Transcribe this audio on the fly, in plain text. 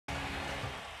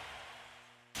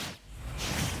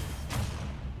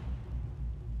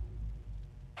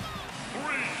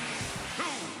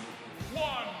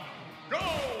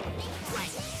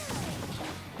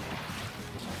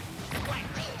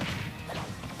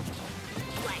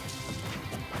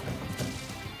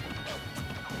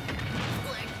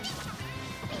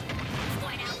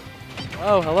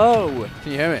Oh, hello.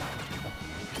 Can you hear me?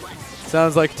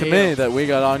 Sounds like to me that we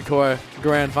got Encore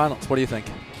Grand Finals. What do you think?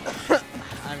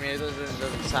 I mean, it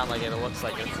doesn't sound like it. It looks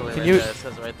like it. Can you? It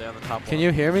says right there on the top. Can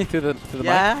you hear me through the mic?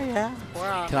 Yeah, we're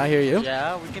on. Can I hear you?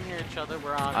 Yeah, we can hear each other.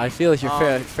 We're on. I feel like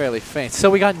you're fairly faint.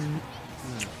 So we got.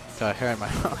 Got hair in my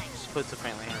mouth. Just put some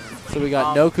faintly. So we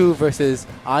got Noku versus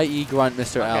IE Grunt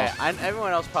Mr. L. Okay,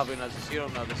 everyone else probably knows this. You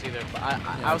don't know this either. But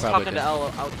I was talking to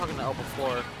L. I was talking to L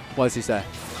before. What does he say?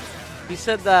 He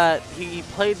said that he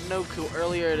played Noku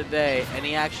earlier today, and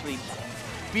he actually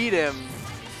beat him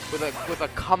with a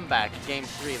comeback, game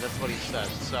 3. That's what he said.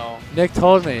 So Nick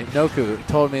told me, Noku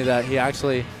told me that he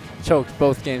actually choked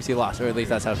both games he lost, or at least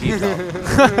that's how he felt.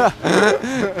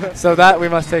 So that we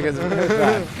must take as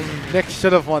that. Nick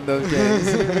should have won those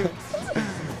games.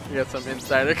 You got some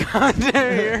insider content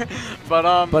here,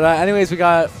 but anyways, we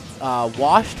got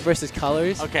Washed versus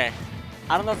Colors. Okay,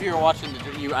 I don't know if you were watching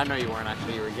I know you weren't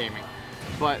actually. You were gaming,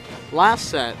 but last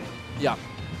set, yeah,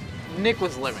 Nick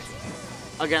was living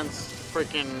against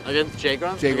GRNT.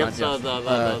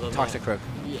 GRNT, the Toxic Crook.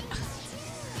 Yeah.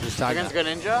 Against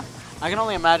Greninja. I can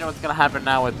only imagine what's gonna happen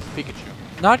now with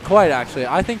Pikachu. Not quite, actually.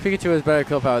 I think Pikachu has better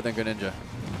kill power than Greninja.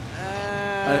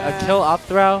 A kill up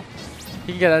throw.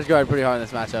 He can get edge guard pretty hard in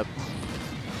this matchup.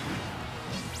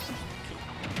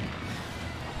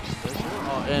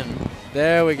 Oh, in.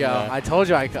 There we go. Yeah. I told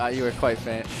you you were quite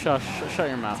faint. Shut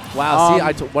your mouth. Wow.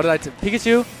 See, what did I?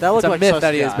 Pikachu. That was it's a like myth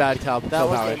that he has bad kill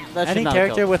power. Any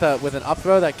character with an up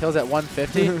throw that kills at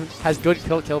 150 has good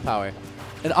kill power.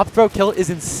 An up throw kill is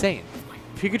insane.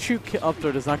 Pikachu up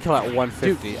throw does not kill at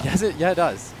 150. Dude, yes, yeah, it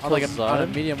does. On like on a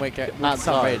medium weight character. Not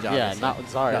some Zard. rage, Yeah, not with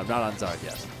Zard. No, not on Zard.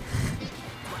 Yes.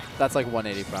 That's like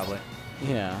 180 probably.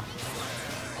 Yeah.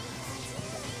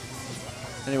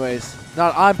 Anyways,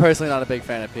 I'm personally not a big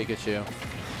fan of Pikachu.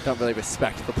 Don't really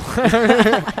respect the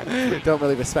players. Don't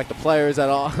really respect the players at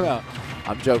all. No,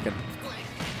 I'm joking.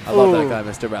 I love that guy,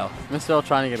 Mr. Rel. Mr. Rel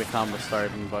trying to get a combo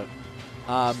starting, but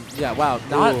yeah, wow,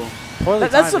 not poorly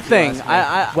timed. That's the thing.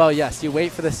 Well, yes, you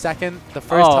wait for the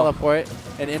first teleport,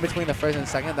 and in between the first and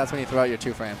second, that's when you throw out your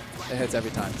 2-frame. It hits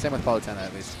every time. Same with Palutena,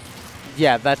 at least.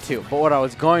 Yeah, that too. But what I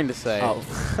was going to say,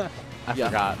 I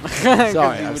forgot.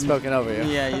 Sorry, I've spoken over you.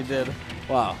 Yeah, you did.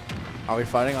 Wow. Are we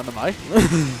fighting on the mic?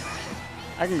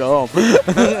 I can go home.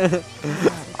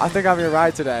 I think I'm your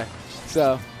ride today.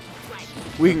 So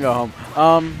we can go home.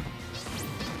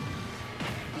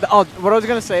 What I was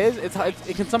gonna say is it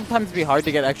can sometimes be hard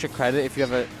to get extra credit if you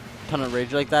have a ton of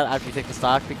rage like that after you take the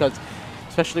stock, because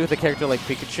especially with a character like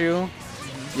Pikachu,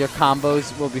 your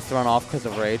combos will be thrown off because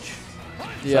of rage.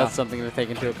 So that's something to take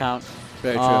into account.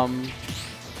 Very true.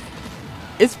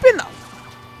 It's been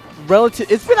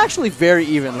actually very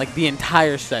even, like the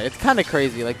entire set. It's kind of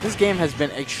crazy. Like this game has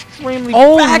been extremely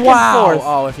back and forth.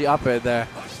 Oh, if you up it there.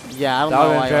 Yeah, I don't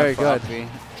know why. Very good.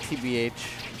 TBH.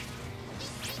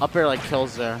 Up air like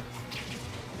kills there.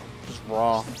 Just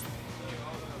raw.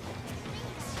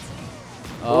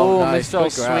 Oh, nice.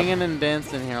 Mr. swinging and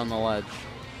dancing here on the ledge.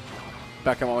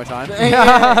 Back him one more time.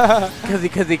 Because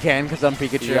he can, because I'm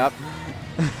Pikachu. Yep.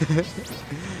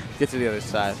 Get to the other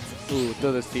side. Ooh,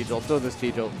 throw this T-Jolt, throw this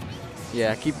T-Jolt.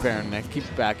 Yeah, keep pairing, Nick.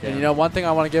 Keep back in. And you know, one thing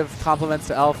I want to give compliments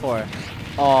to L for.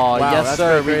 Oh, wow, yes,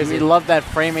 sir. We love that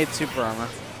frame 8 super armor.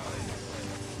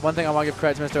 One thing I want to give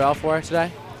credit to Mr. L for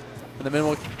today. In the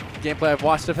minimal gameplay I've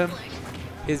watched of him,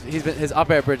 his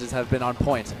up air bridges have been on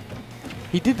point.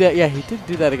 He did that. Yeah, he did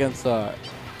do that against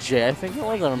Jay, I think it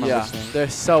was. I remember seeing. They're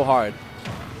so hard.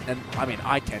 And, I mean,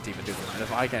 I can't even do them. And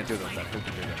if I can't do them, then who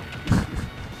can do them?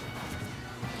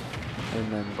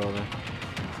 Amen, brother.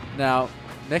 Now,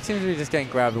 Nick seems to be just getting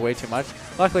grabbed way too much.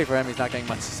 Luckily for him, he's not getting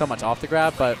so much off the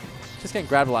grab, but just getting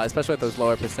grabbed a lot, especially with those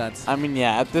lower percents. I mean,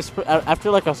 yeah, after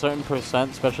like a certain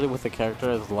percent, especially with a character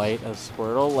as light as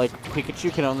Squirtle, like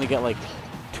Pikachu can only get like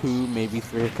 2, maybe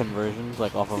 3 conversions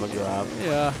like off of a grab.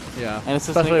 Yeah, yeah. And it's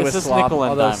especially with Swap,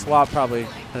 although dime. Swap probably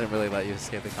doesn't really let you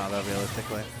escape the combo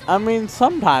realistically. I mean,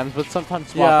 sometimes, but sometimes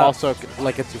Swap also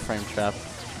like gets you frame trapped.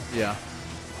 Yeah.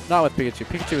 Not with Pikachu.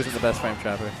 Pikachu isn't the best frame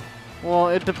trapper. Well,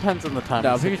 it depends on the time.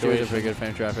 No, Pikachu is a pretty good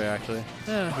frame trapper, actually.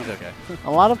 Yeah, he's okay.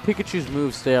 A lot of Pikachu's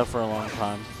moves stay out for a long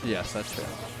time. Yes, that's true.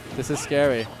 This is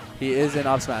scary. He is in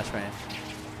up smash range.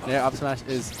 Yeah, up smash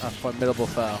is a formidable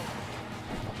foe.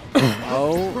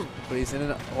 Oh, but he's in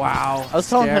an... Wow. I was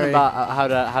telling him about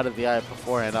how to VI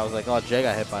beforehand. I was like, oh, Jay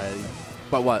got hit by it.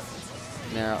 But what?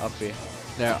 Nair up B.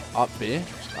 Nair up B?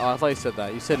 Oh, I thought you said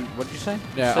that. You said, what did you say?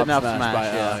 Yeah, up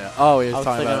smash. Yeah. Oh, he was I was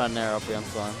talking about Nair up B, I'm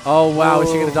sorry. Oh, wow. Is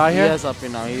he going to die here? He is up B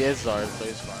now. He is Zard, so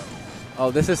he's fine.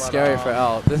 Oh, this is scary for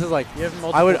L. This is like... You have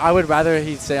I would rather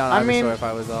he stay on Ivysaur if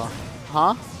I was L.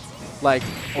 Huh? Like,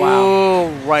 wow. Ooh,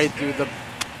 right through the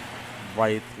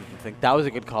thing. That was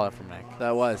a good call out from Nick.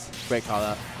 That was. Great call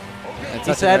out. And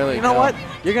He said, you know what?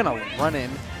 You're going to run in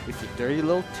with your dirty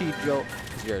little T-joke,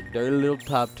 your dirty little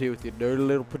top two, with your dirty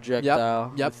little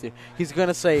projectile. Yep. He's going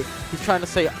to say, he's trying to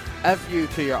say F you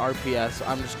to your RPS.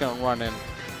 I'm just going to run in.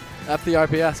 F the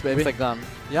RPS, baby. With a gun.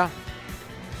 Yeah.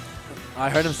 I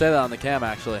heard him say that on the cam,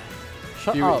 actually.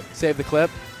 Shut you up. Save the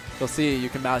clip. You'll see he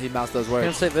mounts those words. Can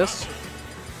I say this?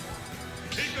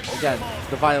 Again,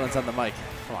 the violence on the mic.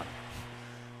 Come on.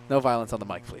 No violence on the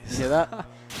mic, please. You hear that?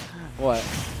 What?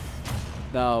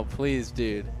 No, please,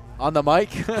 dude. On the mic?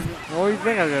 What do you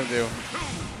think I'm going to do?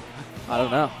 I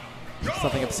don't know.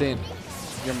 Something obscene.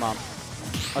 Your mom.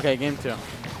 Okay, game 2.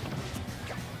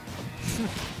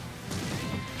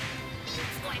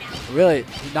 Really,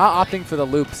 not opting for the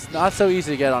loops. Not so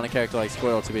easy to get on a character like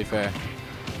Squirtle, to be fair.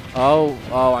 Oh,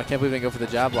 I can't believe they go for the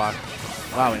jab block.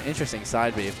 Wow, an interesting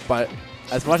side B. But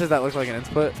as much as that looked like an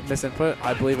misinput,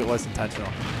 I believe it was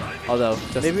intentional. Although,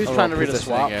 just maybe he was trying to read a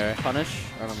swap error. punish.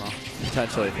 I don't know.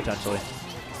 Potentially.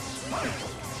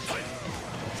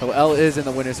 So L is in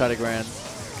the winner's side of grand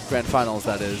finals,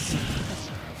 that is.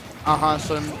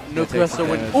 So Noku has to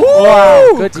win.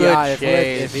 Wow, good Good DI.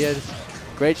 chase. If he had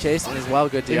great chase and as well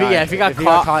good DI. If he got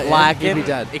caught lacking, he'd be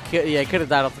dead. He could have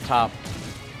died off the top.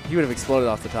 He would have exploded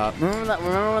off the top.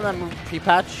 Remember when that move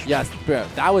P-patch? Yes, bro.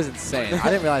 That was insane. I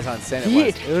didn't realize how insane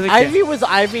it was. Ivy was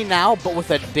Ivy now, but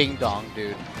with a ding-dong,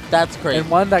 dude. That's crazy. And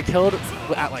one that killed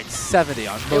at like 70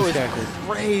 on most characters.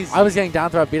 Crazy. I was getting down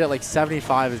throw beat at like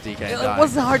 75 as DK died. It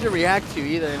wasn't hard to react to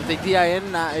either. If they DI in,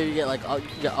 you get like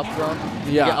you get up thrown. Yeah.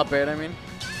 You get up aired, I mean.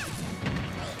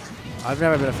 I've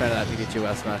never been a fan of that Pikachu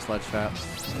S smash ledge trap.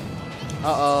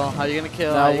 How are you gonna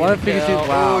kill? No, one of Pikachu's,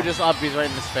 wow. Ooh, just uppies right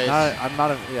in his face. I'm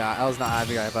not L's not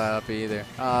happy about that uppy either.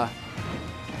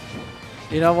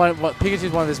 You know what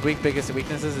Pikachu's one of his biggest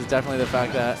weaknesses is definitely the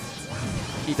fact that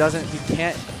he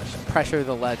can't pressure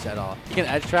the ledge at all. He can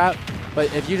edge trap,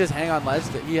 but if you just hang on ledge,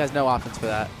 he has no options for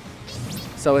that.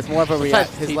 So it's more of a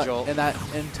react, and that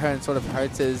in turn sort of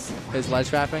hurts his ledge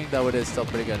trapping, though it is still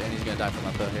pretty good, and he's gonna die from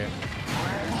up here.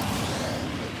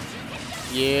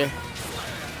 Yeah.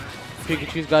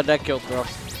 Pikachu's got that kill throw.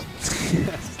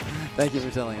 Thank you for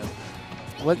telling us.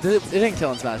 What it didn't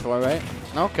kill in Smash 4, right?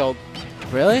 No, killed.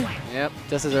 Really? Yep.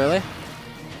 Just as early?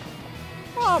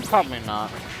 Probably not.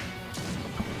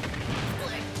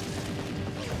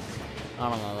 I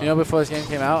don't know. You know, before this game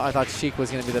came out, I thought Sheik was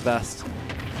gonna be the best.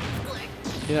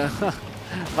 You know.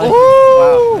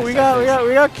 Wow, we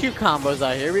got cute combos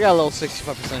out here. We got a little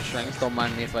 65% strength. Don't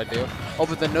mind me if I do. Oh,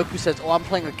 but then Noku says, "Oh, I'm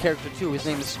playing a character too. His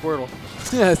name is Squirtle."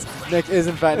 Yes, Noku is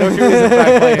in fact playing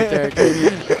a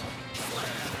character.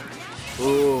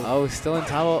 Ooh. Oh, still in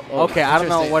towel. Oh, okay, I don't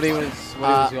know what he was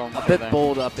going for. A bit there.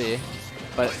 bold uppy,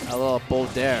 but a little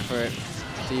bold dare for it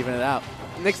to even it out.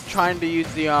 Nick's trying to use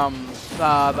the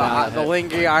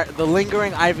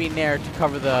lingering Ivy Nair to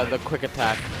cover the quick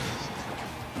attack.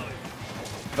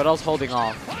 But I was holding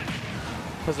off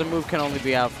because the move can only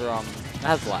be out for it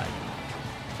has lag.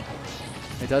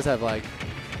 It does have lag.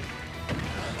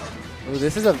 Ooh,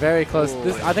 this is a very close.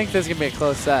 I think this is gonna be a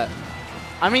close set.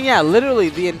 I mean, yeah, literally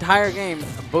the entire game,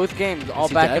 both games, all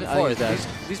back and forth.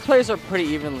 These players are pretty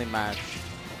evenly matched.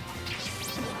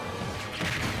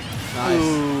 Nice.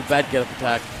 Ooh, bad get up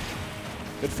attack.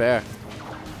 Good fair.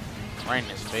 Right in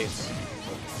his face.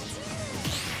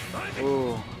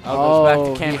 Ooh. Goes back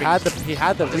to camping. He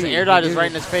had the His air dodge is right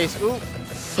in his face. Ooh.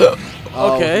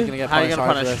 Okay. How are you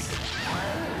gonna punish?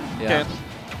 Yeah.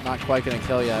 Not quite gonna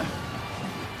kill yet.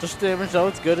 Just damage though.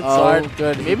 It's good. It's hard.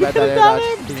 Good. Maybe he could have done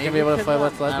it. He's gonna be able to play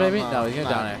what's left. Maybe. No, he's gonna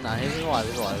down it. Nah, he's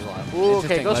alive. Ooh,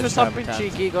 okay. Goes for something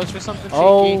cheeky.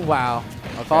 Oh wow.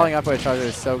 Following up with a charger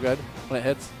is so good when it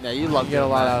hits. Yeah, you love get a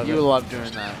lot out of it. You love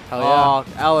doing that. Hell yeah. Oh,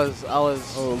 Ella's. Oh,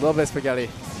 a little bit of spaghetti.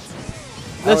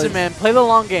 Listen, man, play the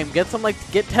long game. Get 10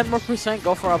 more %.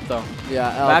 Go for up though.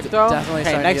 Yeah, back throw. Definitely.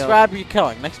 Okay, next grab you're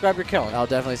killing. I'll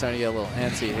definitely starting to get a little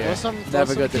antsy here.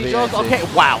 Never good to be antsy. Okay,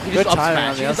 wow. He just up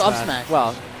smash.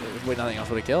 Well, nothing else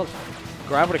would have killed.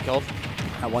 Grab would have killed.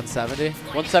 At 170.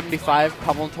 175.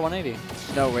 Pummel to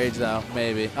 180. No rage though.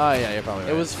 Maybe. Oh yeah, you're probably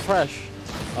right. It was fresh.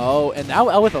 Oh, and now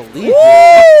L with a lead.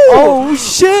 Oh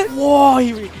shit! Whoa,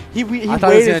 he waited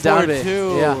for it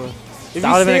too. Yeah. If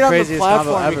that would have been the craziest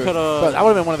combo ever. Bro, that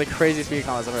would have been one of the craziest speed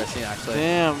combos I've ever seen, actually.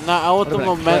 Damn, not out with the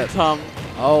momentum.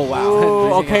 Oh wow.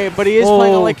 Ooh, okay, but he is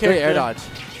playing a light character. Great air dodge.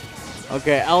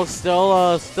 Okay, L's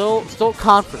still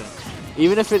confident,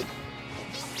 even if it.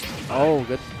 Oh,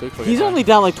 good quick He's attack. only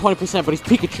down like 20%, but he's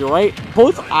Pikachu, right?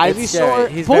 Both Ivy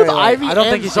scary. He's both very Ivy I don't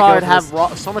and think he should go Zard for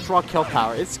have so much raw kill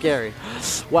power. It's scary.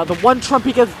 Well, the one trump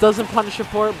he gets doesn't punish him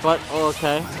for it, but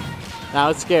okay. Now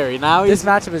it's scary. Now This he's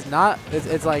matchup is not.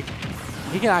 It's like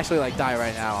he can actually like die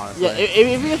right now. Honestly. yeah.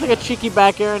 If he gets like a cheeky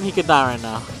back air, he could die right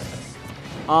now.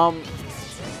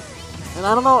 And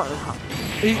I don't know.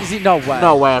 No way.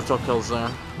 No way after kills there.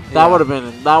 Yeah. That would have been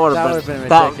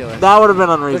ridiculous. That would have been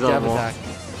Good jab unreasonable. attack.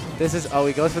 This is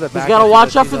he goes for the back. He's gotta air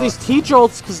watch the out for T-Jolt. these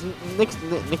T-jolts because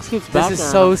Nick keeps back. This is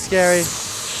so scary.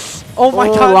 Oh my a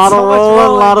god, lot so of much rolling, a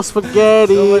rolling. lot of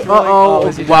spaghetti. So much rolling. Uh-oh. Oh,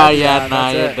 is he Wow, dead? yeah, Yeah, nah,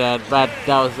 that's you're it. dead. But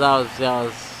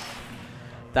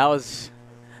that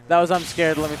was I'm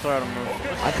scared. Let me throw out a move.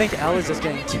 I think L is just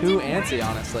getting too antsy,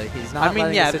 honestly. He's not I mean,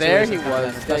 letting yeah, the there situation he come in,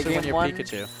 was. especially That when you're game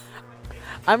Pikachu.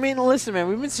 I mean, listen, man,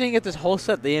 we've been seeing it this whole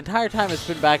set. The entire time it's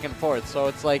been back and forth. So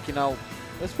it's like, you know,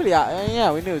 it's pretty,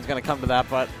 yeah, we knew it was going to come to that,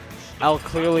 but Al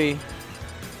clearly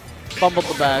fumbled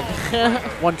the bag.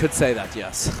 One could say that,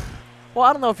 yes. Well,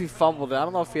 I don't know if he fumbled it. I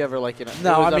don't know if he ever, like, you know,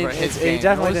 No, it was I mean, ever his he game.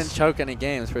 definitely It was- didn't choke any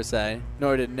games, per se.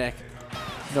 Nor did Nick.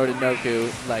 Nor did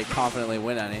Noku, like, confidently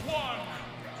win any.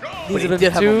 But he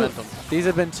did have momentum. These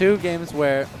have been 2 games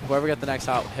where whoever got the next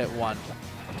out hit won.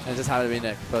 And it just happened to be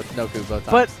Nick, Noku both times.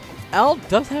 But L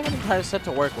does have an entire set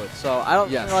to work with, so I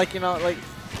don't Yes. like, you know, like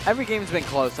every game's been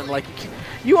close, and like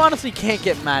you honestly can't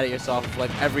get mad at yourself if,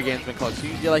 like every game's been close.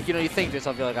 You're like, you know, you think to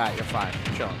yourself, you're like, alright, you're fine,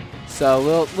 you're chilling. So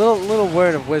little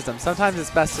word of wisdom. Sometimes it's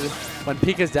best to, when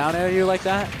Pika's down air you like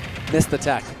that, miss the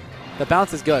tech. The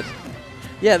bounce is good.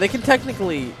 Yeah, they can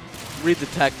technically read the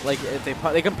tech, like if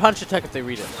they can punch the tech if they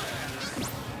read it.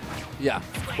 Yeah.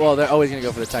 Well, they're always gonna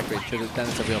go for the tech read because then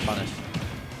it's a real punish.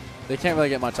 They can't really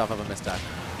get much off of a mistech.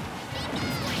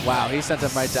 Wow, he sent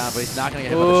him right down, but he's not gonna get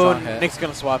hit with a strong hit. Nick's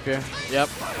gonna swap here. Yep,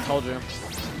 told you.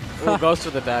 Ooh, goes for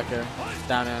the back here.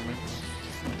 Down at me.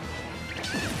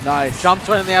 Nice. Jumps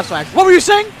right in the F smash. What were you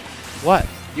saying? What?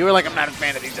 You were like, I'm not a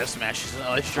fan of these F smashes.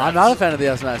 I'm not a fan of the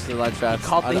F smash to the ledge traps.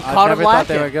 caught I've him never thought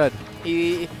they lacking. were good.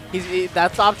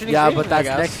 That's the option he's Yeah, using, but that's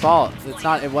I guess. Nick's fault. It's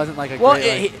not. It wasn't like a Well,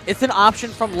 great. it's an option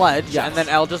from ledge, Yes. and then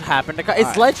L just happened to cut. It's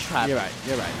Alright. ledge trap. You're right.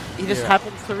 You're right. He just You're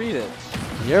happens to read it.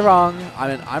 right. You're wrong. I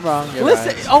mean, I'm wrong. You're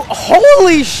Listen, right. oh,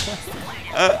 holy sh!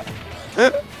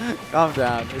 Calm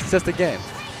down. It's just a game.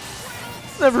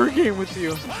 It's never a game with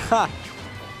you.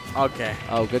 Okay.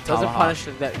 Oh, good Doesn't tomahawk. punish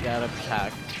that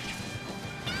attack.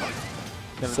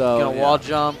 Gonna yeah. wall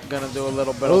jump. Gonna do a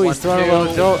little bit Oh, of he's throwing a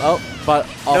little jolt. Oh, but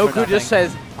all for Noku just nothing.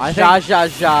 says, I ja, think- ja,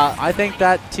 ja. I think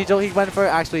that T-jolt he went for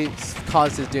actually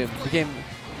caused his doom. Became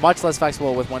much less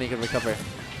flexible with when he could recover.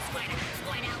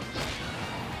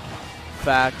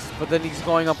 Facts. But then he's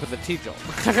going up with a T-jolt.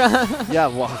 Yeah,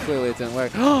 well, clearly it didn't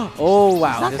work. Oh,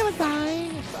 wow. He's not gonna die.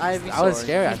 I was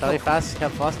scared. I thought he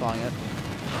kept fast falling it.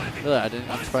 Really, I didn't.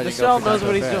 I'm surprised he didn't Michelle go for knows that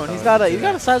what he's fair. doing. I He's thought got he a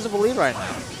would do sizable lead right now.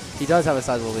 that. He does have a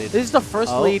sizable lead. This is the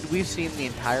first Oh. lead we've seen the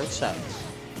entire set.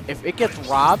 If it gets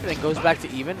robbed and goes back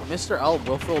to even, Mr. L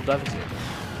will feel devastated.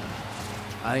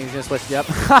 I think he's gonna switch. Yep.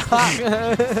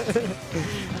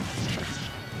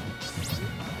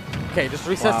 Okay, just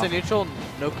resets Wow. to neutral.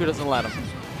 Noku doesn't let him.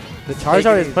 The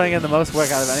Charizard is putting in the most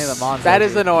work out of any of the monsters. That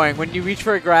is annoying when you reach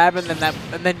for a grab and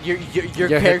then your Your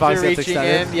character hitbox gets reaching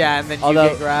extended. in, yeah, and then Although- you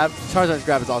get grabbed. Charizard's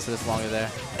grab is also just longer there.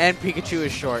 And Pikachu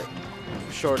is shorter.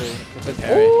 Good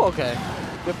parry. Ooh, okay.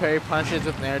 Good parry punches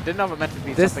with Nair. Didn't know if it meant to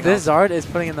be This something else. Zard is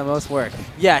putting in the most work.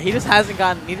 Yeah, he just hasn't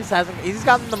gotten. He's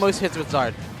gotten the most hits with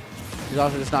Zard He's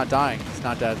also just not dying. He's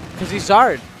not dead. because he's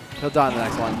Zard. He'll die in the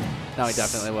next one. No, he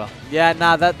definitely will. Yeah,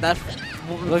 nah, that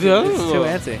Look, it's too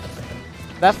antsy.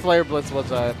 That flare blitz was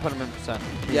put him in percent.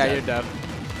 Yeah, dead. you're dead.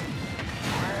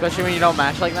 Especially when you don't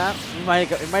match like that. You might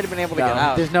have been able to get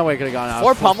out. There's no way he could have gone out.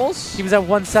 4 pummels. He was at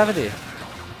 170.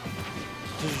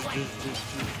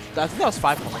 I think that was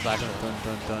 5 pummels actually. Dun,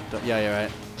 dun, dun, dun. Yeah, you're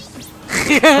right.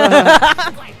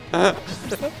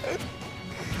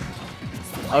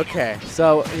 Okay.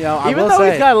 So, you know, I Even will though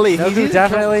say, he's got a lead, Noku he's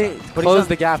definitely but he's closed not-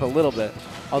 the gap a little bit.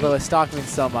 Although his stock means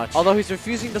so much. Although he's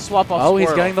refusing to swap off. Oh, he's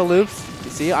Squirtle. getting the loops. You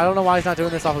see, I don't know why he's not doing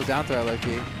this off of down throw,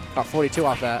 low-key. Got 42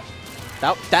 off that.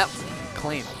 That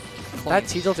clean. That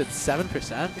T-jolt did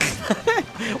 7%?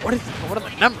 What are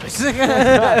the numbers?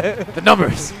 The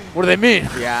numbers. What do they mean?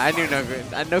 Yeah, I knew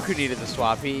Noku needed the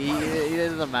swap. He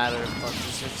doesn't matter.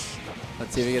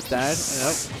 Let's see if he gets down.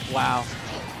 Nope. Wow.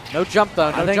 No jump though.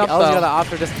 I No think jump L's though. got to opt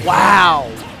for just. Wow.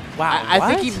 Wow. I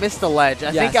think what? he missed the ledge.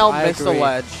 I Yes, think L I missed the agree.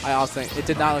 ledge. I also think it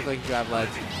did not look like he grabbed ledge.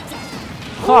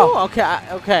 Oh, okay.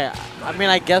 Okay. I mean,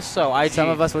 I guess so. Some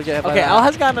of us would get hit by Okay, that. L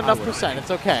has gotten I enough would. percent. It's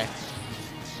okay.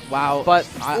 Wow. But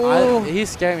he's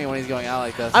scaring me when he's going out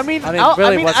like this. I mean,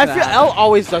 really, I feel L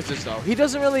always does this though. He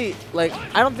doesn't really like.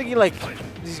 I don't think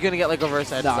he's gonna get like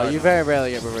reverse edge. No, you very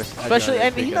rarely get reverse edge. Especially,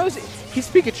 and he knows he's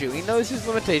Pikachu. He knows his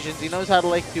limitations. He knows how to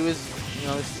like do his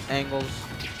his angles.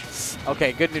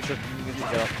 Okay, good neutral.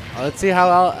 Let's see how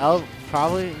L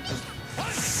probably.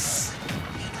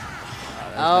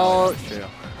 L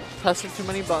pressing too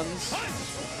many buttons.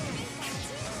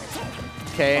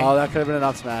 Okay. Oh, that could have been an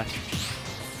up smash.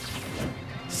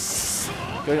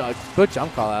 Good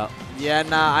jump call out. Yeah,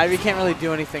 nah, Ivy can't really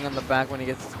do anything on the back when he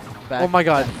gets back. Oh my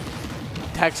god.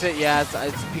 Text it, yeah, it's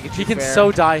Pikachu. He can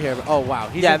so die here. Oh wow.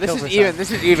 Yeah, this is even.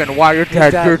 This is even. Wow, you're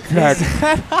dead. You're dead.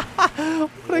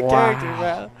 What a character,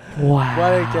 man. Wow.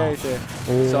 What a character.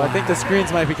 So I think the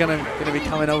screens might be gonna be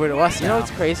coming over to us now. You know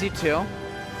what's crazy too?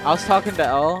 I was talking to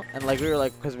L, and like we were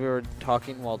like, because we were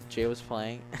talking while Jay was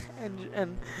playing,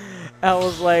 and L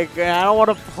was like, I don't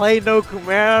want to play Noku,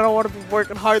 man. I don't want to be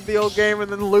working hard the whole game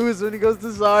and then lose when he goes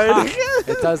to side.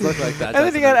 It does look like that. And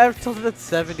then he got F tilted at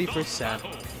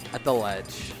 70% at the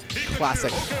ledge.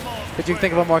 Classic. Could you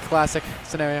think of a more classic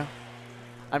scenario?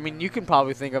 I mean, you can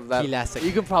probably think of that. Classic.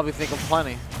 You can probably think of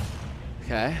plenty.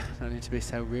 Okay, no need to be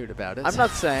so rude about it. I'm not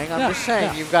saying. I'm just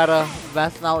saying you've got a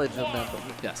vast knowledge of them.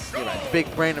 Yes, you're right.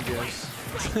 Big brain of yours.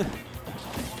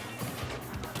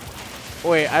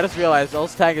 Wait, I just realized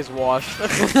L's tag is washed.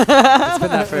 It's been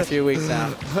that for a few weeks now.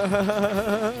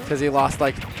 Because he lost,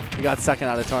 he got second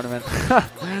out of the tournament.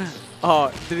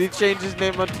 Oh, did he change his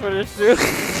name on Twitter too?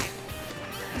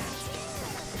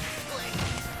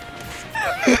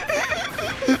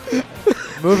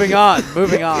 Moving on,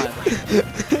 moving on.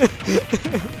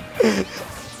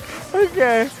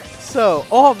 Okay, so,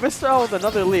 Mr. L with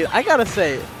another lead. I gotta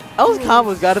say, L's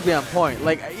combo's gotta be on point.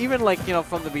 Even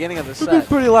from the beginning of the set.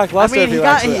 Pretty lackluster. I mean,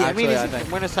 I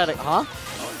he's winner side, huh?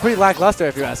 Pretty lackluster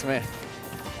if you ask me.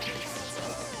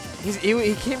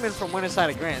 He came in from winner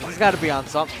side of Grand. He's gotta be on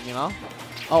something,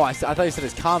 Oh, I thought you said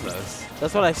his combos.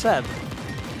 That's what I said.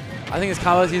 I think his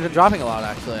combos he's been dropping a lot,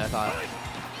 actually, I thought.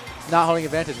 Not holding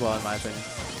advantage well, in my opinion.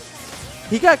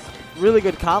 He got really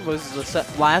good combos the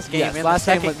last game yes, and last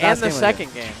the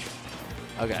second game.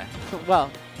 Okay.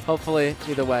 Well, hopefully,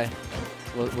 either way,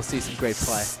 we'll see some great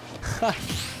play.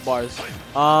 Bars.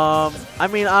 I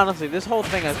mean, honestly, this whole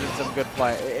thing has been some good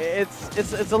play.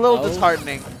 It's a little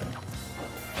disheartening.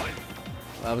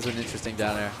 That was an interesting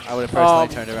down air. I would have personally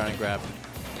turned around and grabbed.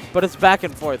 But it's back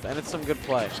and forth, and it's some good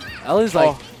play. L is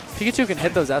Pikachu can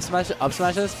hit those up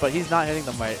smashes, but he's not hitting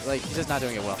them right. He's just not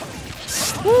doing it well.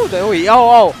 Ooh, there we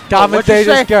go.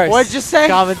 Commentator's curse. What'd you say?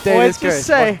 Commentator's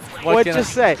curse. What'd you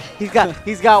say? He's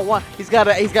got one. He's got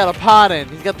a pod in.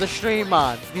 He's got the stream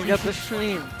on. He's got the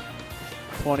stream.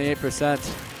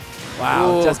 28%.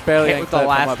 Wow, Ooh, just barely hit with the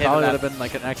last hit. Probably would have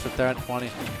been an extra 20.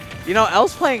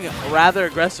 L's playing rather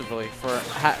aggressively for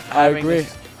having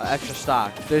this extra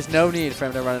stock. There's no need for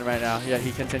him to run it right now. Yeah,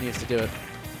 he continues to do it.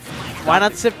 Why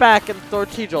not sit back and throw a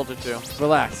T-Jolt or two?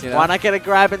 Relax, Why not get a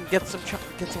grab and get some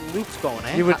loops going,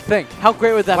 eh? You would think. How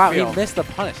great would that feel? Wow, he missed the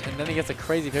punish, and then he gets a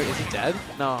crazy parry. Is he dead?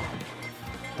 No.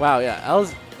 Wow, yeah.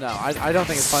 No, I don't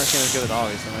think his punish game is good at all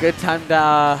recently. Good time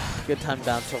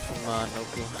down tilt from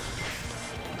Noku.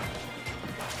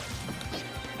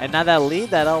 And now that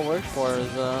lead that L worked for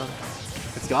is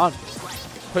it's gone.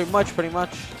 Pretty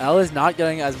much. L is not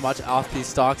getting as much off these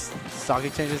stock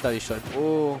exchanges that he should.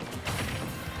 Ooh.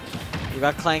 You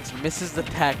got Clanks, misses the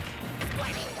tech.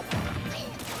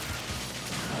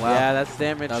 Wow. Yeah, that's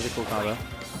damage. That was a cool combo.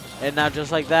 And now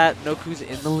just like that, Noku's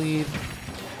in the lead.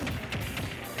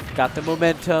 Got the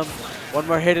momentum. One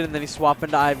more hit and then he's swapping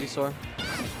to Ivysaur.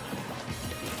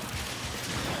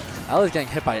 L is getting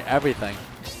hit by everything.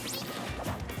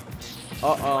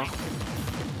 Uh-oh.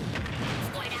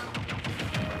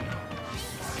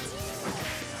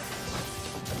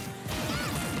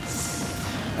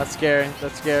 That's scary.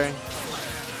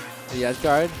 The edge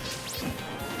guard.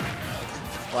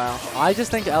 Wow. I just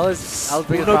think L's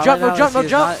biggest no jump.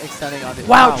 Not extending on the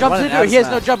wow, jumps into it. He has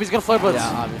no jump. He's gonna flare blitz. Yeah,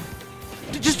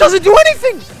 obviously. He just doesn't do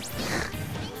anything.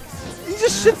 He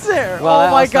just sits there. Well,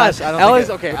 oh my gosh. L is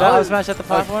okay. L smash at the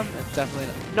platform. It's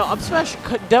definitely no. Up smash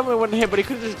definitely wouldn't hit, but he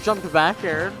could have just jumped back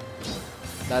air.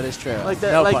 That is true. Like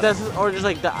that. No that's or just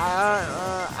like the.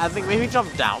 I think maybe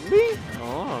jump down B.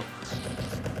 Oh.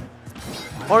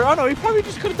 Or oh no, he probably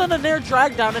just could have done an air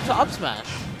drag down into up smash.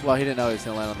 Well, he didn't know he was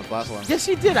going to land on the platform. Yes,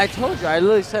 he did. I told you. I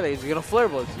literally said it. He's going to flare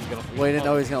blitz. Well, he didn't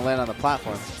know he was going to land on the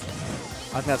platform. I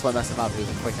think that's what messed him up. He was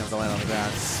expecting him to land on the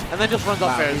ground. And then just runs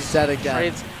off airs. He's dead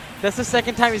again. That's the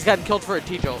second time he's gotten killed for a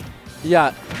T-Jolt.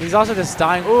 Yeah, he's also just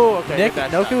dying. Ooh, okay.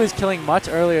 Noku is killing much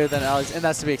earlier than Alex, and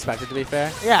that's to be expected, to be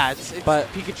fair. Yeah, it's but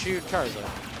Pikachu Charizard.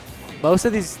 most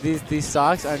of these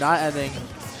stocks are not ending.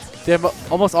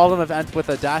 Almost all of them have ended with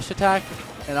a dash attack,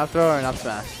 an up throw, or an up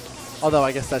smash. Although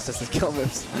I guess that's just his kill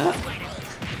moves.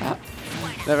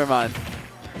 Never mind.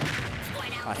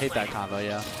 I hate that combo,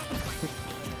 yeah.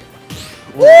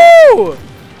 Woo!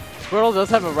 Squirtle does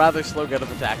have a rather slow get up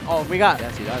attack. Oh, we got.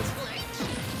 Yes, he does.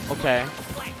 Okay.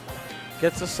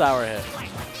 Gets a sour hit.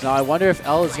 Now I wonder if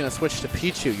L is gonna switch to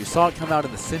Pichu. You saw it come out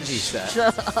in the Sinji set.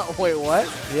 Wait, what?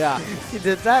 Yeah. He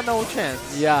did that? No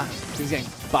chance. Yeah. He was getting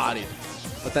bodied.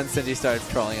 But then Sinji started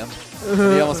trolling him.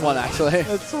 And he almost won, actually.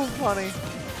 That's so funny.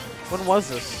 When was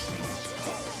this?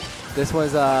 This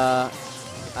was at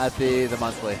the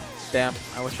monthly. Damn,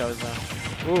 I wish I was there.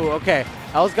 Ooh, okay.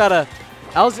 L's got a.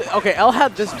 Okay, L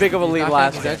had this big of a lead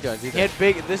last game. He had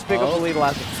this big of a lead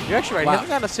last game. You're actually right. Wow. He hasn't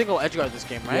gotten a single edge guard this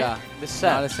game, right? Yeah. This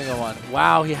set. Not a single one.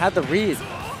 Wow, he had the read.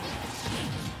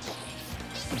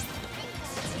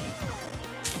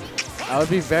 I would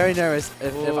be very nervous.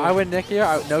 If I were Nick here,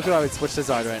 Noku, I would switch to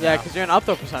Zard right now. Yeah, because you're in up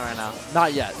throw percent right now.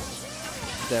 Not yet.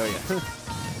 There we go.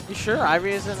 You sure?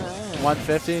 Ivy isn't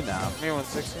 150? No. Maybe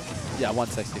 160? Yeah,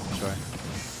 160 for sure.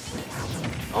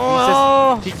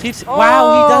 Oh! He keeps. Oh.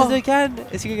 Wow, he does it again.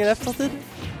 Is he gonna get F tilted?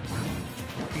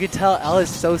 You can tell L is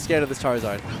so scared of this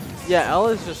Charizard. Yeah, L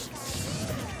is just.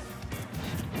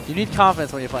 You need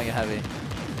confidence when you're playing a heavy.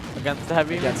 Against the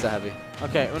heavy? Against the heavy.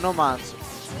 Okay, Uno Mons.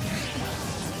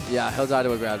 Yeah, he'll die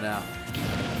to a grab now.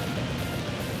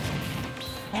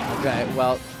 Okay,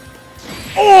 well.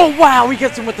 Oh wow, he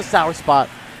gets him with the sour spot.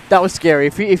 That was scary.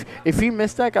 If he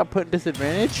missed that, got put in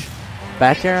disadvantage.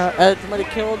 Back air edge might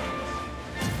have killed.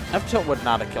 F tilt would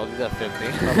not have killed. He's at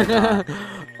 50.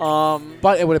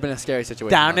 But it would have been a scary situation.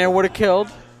 Down air would have killed.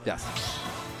 Yes.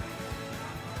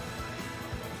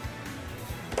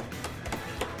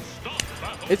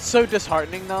 It's so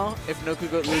disheartening though if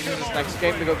Noku loses this next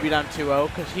game to go be down 2-0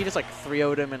 because he just like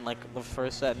 3-0'd him in like the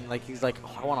first set and like he's like,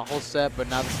 oh, I want a whole set, but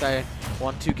now this guy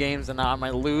won 2 games and now I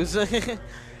might lose. That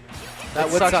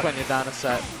would suck when you're down a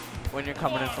set when you're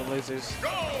coming in from losers.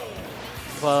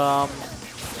 But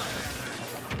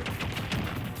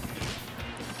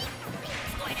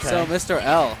okay. So Mr.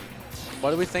 L,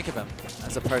 what do we think of him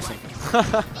as a person?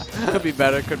 Could be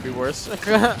better, could be worse.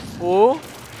 Ooh.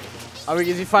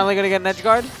 Is he finally going to get an edge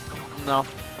guard? No.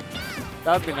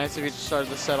 That would be nice if he just started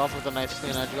the set off with a nice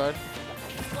clean edge guard.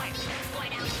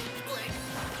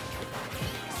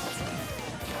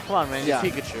 Come on, man. Yeah,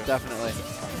 Pikachu. Definitely.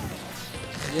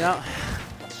 You know,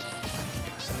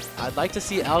 I'd like to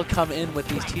see L come in with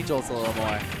these T-Jolts a little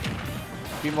more.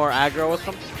 Be more aggro with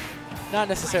them? Not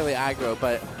necessarily aggro,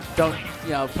 but don't,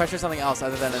 pressure something else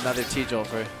other than another T-Jolt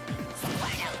for...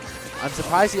 I'm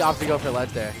surprised he opted to go for ledge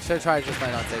there. He should have tried to just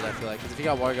land on stage, I feel like. Because if he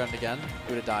got water gunned again,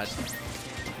 he would have died.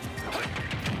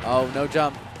 Oh, no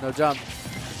jump. No jump.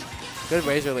 Good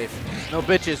razor leaf. No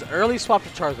bitches. Early swap to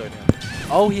Charizard here.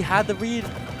 Oh, he had the read.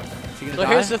 So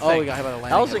here's the thing. Oh, he got hit by the landing.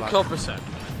 That was in kill percent.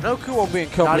 Noku won't be in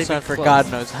kill Not percent for close.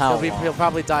 God knows how long. He'll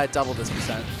probably die at double this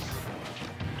percent.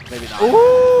 Maybe not.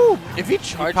 Ooh! If he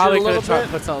charged he it a little bit,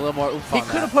 put some, a little more oomph on he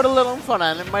could have put a little oomph on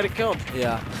it and it might have killed.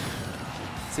 Yeah.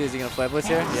 See, is he going to flip blitz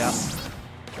here? Yeah.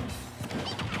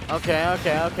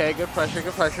 Okay. Good pressure.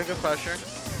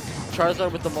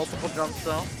 Charizard with the multiple jumps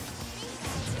though.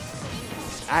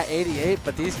 At 88,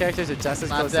 but these characters are just as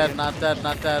close. Not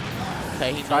dead.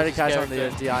 Okay, he tried to catch on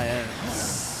the DIN.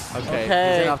 Okay,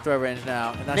 he's in off throw range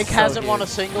now. And that's Nick hasn't won a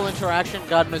single interaction,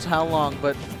 God knows how long,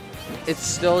 but it's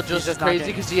still just crazy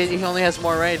because he only has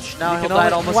more rage. Now he'll die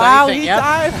at almost anything. He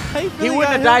died. He wouldn't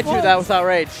have died through that without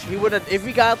rage. He would have, if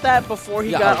he got that before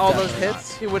he got all those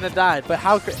hits, he wouldn't have died. But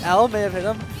how L may have hit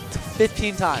him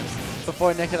 15 times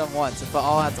before Nick hit him once,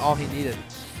 but that's all he needed.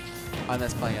 I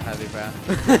miss playing a heavy, bro.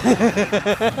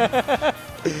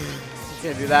 You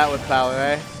can't do that with power,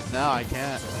 eh? No, I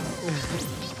can't.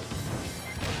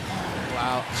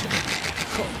 Wow.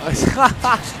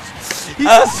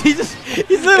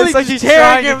 He's literally like he's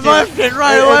tearing him left and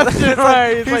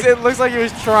right. It looks like he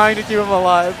was trying to keep him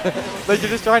alive. Like you're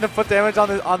just trying to put damage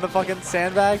on the fucking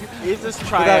sandbag. He's just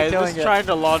trying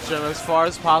to launch him as far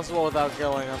as possible without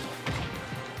killing him.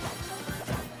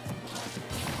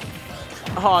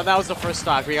 Oh, and that was the first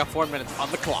stock. We got 4 minutes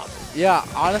on the clock. Yeah,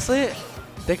 honestly,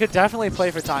 they could definitely play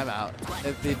for timeout,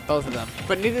 both of them.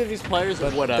 But neither of these players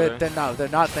would whatever. They're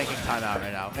not thinking timeout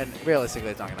right now, and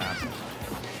realistically, it's not gonna happen.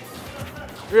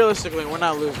 Realistically, we're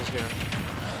not losers here.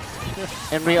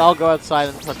 And we all go outside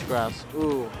and touch grass.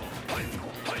 Ooh.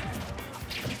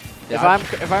 Yeah,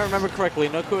 if I remember correctly,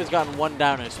 Noku has gotten 1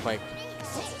 downer spike.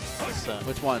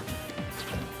 Which one?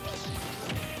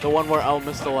 The one where L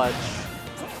missed the ledge.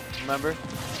 Remember?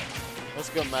 Let's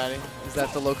go, Maddie. Is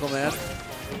that the local man?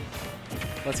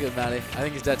 Let's get Maddie. I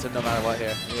think he's dead to no matter what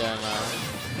here. Yeah,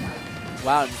 man.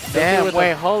 Wow. Damn, Noku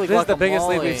wait, holy This is the biggest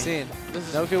lead guacamole. we've seen. This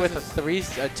is, Noku with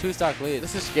a 2-stock lead.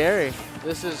 This is scary.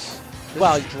 This is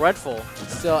Well, dreadful.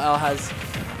 Still, L has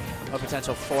a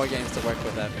potential 4 games to work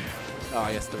with him. Oh,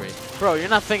 I guess 3. Bro, you're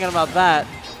not thinking about that.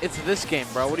 It's this game,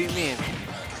 bro. What do you mean?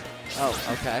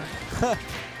 Oh, okay.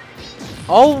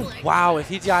 Oh, wow. If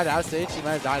he died out stage, he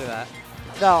might have died of that.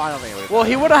 No, I don't think it would have. Well,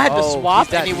 he would have had to Oh, swap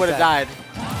he's dead, and he he's would have dead. died.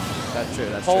 That's true.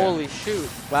 That's true. Holy shoot.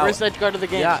 Wow. First edge guard of the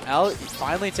game. Yeah, L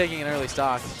finally taking an early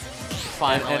stock.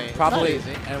 Finally. And probably, It's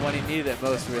not easy. and when he needed it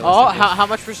most, realistically. Oh, how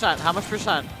much percent? How much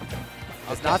percent?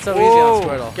 It's not so easy on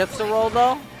Squirtle. Gets the roll,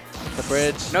 though. The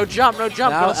bridge. No jump, no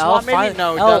jump. Now Gonna swap maybe? finally-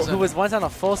 No, he L, doesn't. who was once on a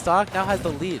full stock, now has the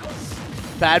lead.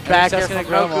 Bad And back it's here just from gonna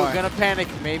grow Noku. more. Gonna panic.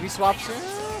 Maybe swap soon?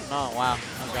 No, wow.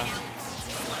 Okay.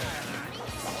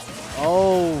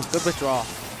 Oh, good withdrawal.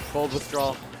 Bold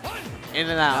withdrawal. In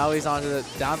and Now out. he's onto the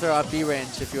down throw up B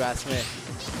range, if you ask me.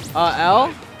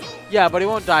 L? Yeah, but he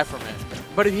won't die from it.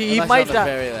 But he Unless might he's on the die.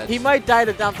 very edge. He might die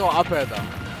to down throw up air, though.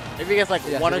 If he gets like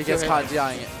Yeah, one if or he two gets hits caught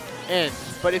DIing it. in.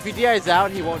 But if he DIs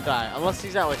out, he won't die. Unless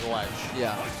he's at like a wedge.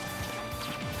 Yeah.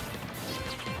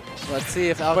 Let's see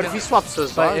if L But can- if he swaps to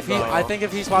But if he, I think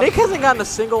if he swaps, Nick hasn't gotten a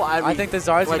single Ivy. I think the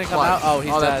Zard's like gonna come out. clutch. Oh,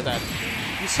 he's that's dead.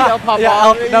 You see L pop Yeah,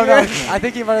 off? no. I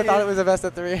think he might have thought it was a best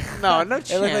of 3. No, no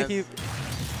chance. It looked like he.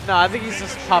 No, I think he's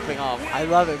just popping off. I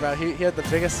love it, bro. He had the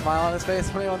biggest smile on his face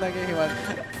when he won that game. He went.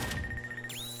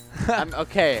 I'm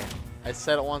okay. I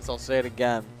said it once, I'll say it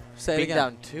again. Say it Being again.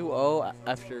 down 2-0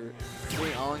 after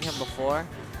 3-0ing him before,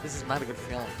 this is not a good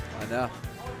feeling. I know.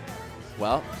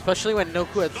 Well, Especially when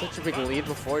Noku had such a big lead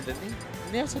before, didn't he?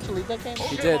 Didn't he have such a lead that game?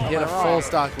 he did. He had a Am I full wrong?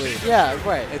 stock lead. Yeah,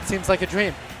 right. It seems like a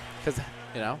dream, because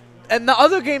you know. And the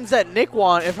other games that Nick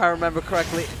won, if I remember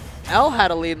correctly, L had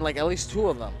a lead in like at least 2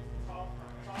 of them.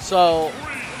 So,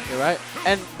 You're right.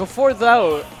 and before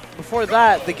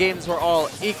that, the games were all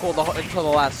equal until the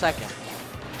last second.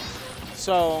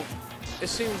 So, it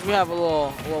seems we have a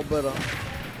little bit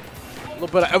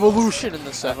of evolution in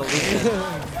the set.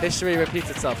 History repeats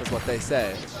itself, is what they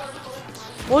say.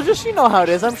 Well, just you know how it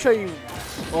is. I'm sure you.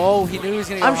 Oh, he knew he was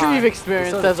gonna go I'm sure high. you've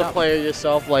experienced Still as a jump. player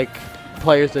yourself, like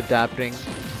players adapting,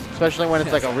 especially when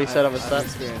it's like a reset of a I've set.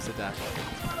 experienced it that.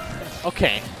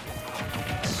 Okay.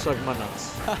 Suck my nuts.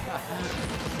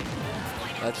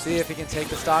 Let's see if he can take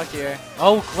the stock here.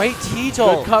 Oh, great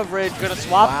T-Toll. Good coverage. Gonna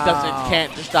swap. Wow.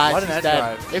 Can't. Just dies. What an He's edge dead.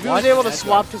 guard. If he What was able an to edge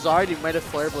swap to Zard, he might have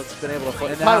flared, but been able to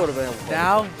flare. And Probably now, would have been able to flare.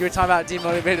 now, you were talking about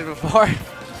demotivated before.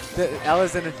 L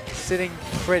is in sitting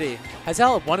pretty. Has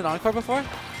L won an Encore before?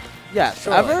 Yeah.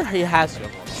 Surely. Ever? He has to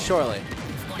have won. Surely.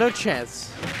 No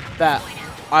chance that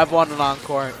I've won an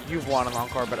Encore, you've won an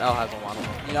Encore, but L hasn't won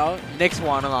one. You know, Nick's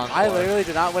won an Encore. I literally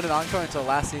did not win an Encore until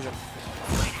last season.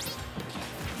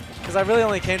 Because I really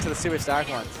only came to the Super Stack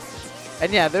once.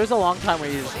 And yeah, there was a long time where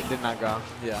you just did not go.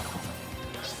 Yeah.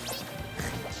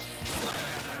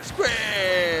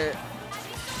 Square.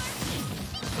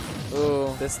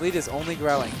 Ooh. This lead is only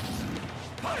growing.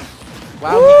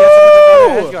 Wow, he gets him with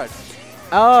another edge guard.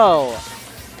 Oh,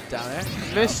 Down there.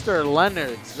 Mr.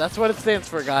 Leonard's. That's what it stands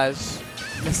for, guys.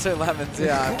 Mr. Lemons,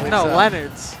 yeah. I believe No, so.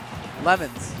 Leonard's.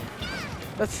 Lemons.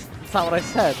 That's not what I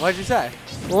said. What'd you say?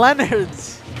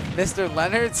 Leonard's. Mr.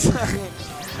 Leonard's?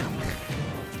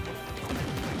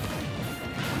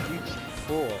 You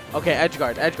fool. Okay, edge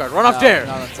guard. Run off No, there.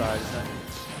 No, that's alright.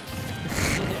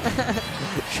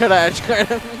 Should I edge guard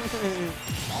him?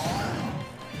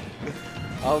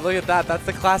 Oh, look at that. That's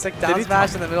the classic Did down he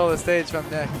smash in the middle of the stage from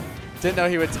Nick. Didn't know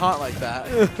he would taunt like that.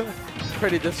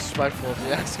 Pretty disrespectful, if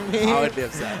you ask me. I would be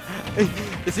upset.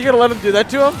 Is he gonna let him do that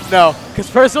to him? No, because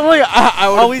personally, I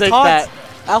would Oh, he take taunts. that.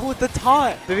 L with the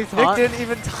taunt. Did he taunt? Nick didn't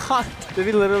even taunt. Did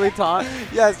he literally taunt?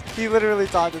 Yes, he literally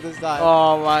taunted this time.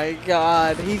 Oh my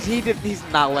God, he's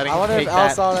not letting I him wonder take if L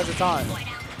that. saw it as a taunt.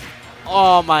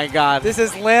 Oh my God. This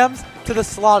is lambs to the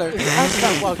slaughter.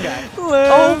 Okay.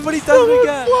 Oh, but he does it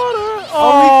again.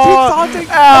 Oh, he keeps taunting.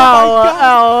 Ow, Oh my God.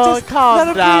 ow, Just let calm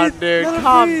him down, breathe. dude. Let him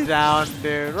Calm breathe. down,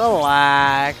 dude.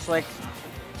 Relax. Like,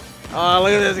 oh,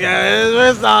 look at this guy. His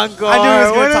first encore. I knew he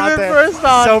was gonna Winning taunt the there. first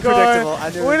encore. So predictable. I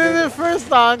knew he was Winning gonna- the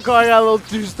first encore. I got a little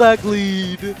 2-stack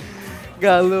lead.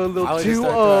 Got a little I would just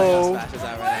start throwing those 2-0. smashes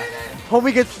out right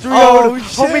Homie gets 3-0. Oh,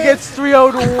 Homie shit. gets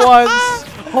 3-0 to once.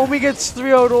 Homie gets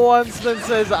 3-0 to once, then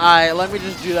says, alright, let me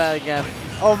just do that again. now.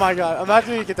 Oh my God.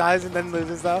 Imagine he dies and then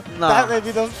loses though. No. That may be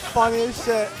the funniest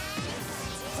shit.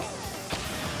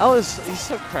 He's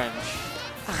so cringe.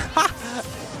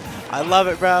 I love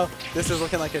it, bro. This is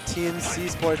looking like a Team C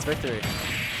Sports victory.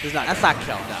 This is not That's good. not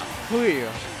kill. No. Who are you?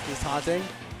 He's taunting.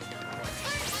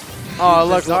 Oh,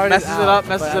 The look, Zard is messes it out, up, but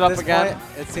messes at it up this again.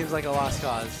 point, it seems like a lost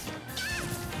cause.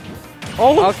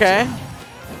 Oh, okay.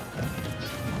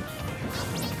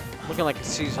 Looking like a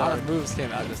Caesar. A lot of moves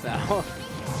came out just now.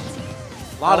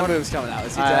 A lot of moves coming out.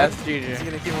 Is he dead? That's GG. Is he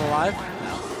going to keep him alive? No.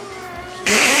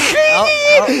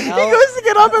 He goes to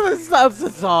get up and then stops the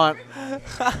taunt.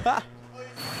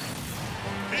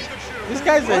 This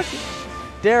guy's a,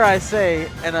 dare I say,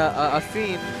 and a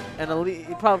fiend, and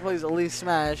he probably plays Elite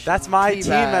Smash. That's my team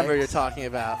Teabags. member you're talking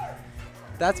about.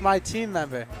 That's my team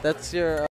member. That's your...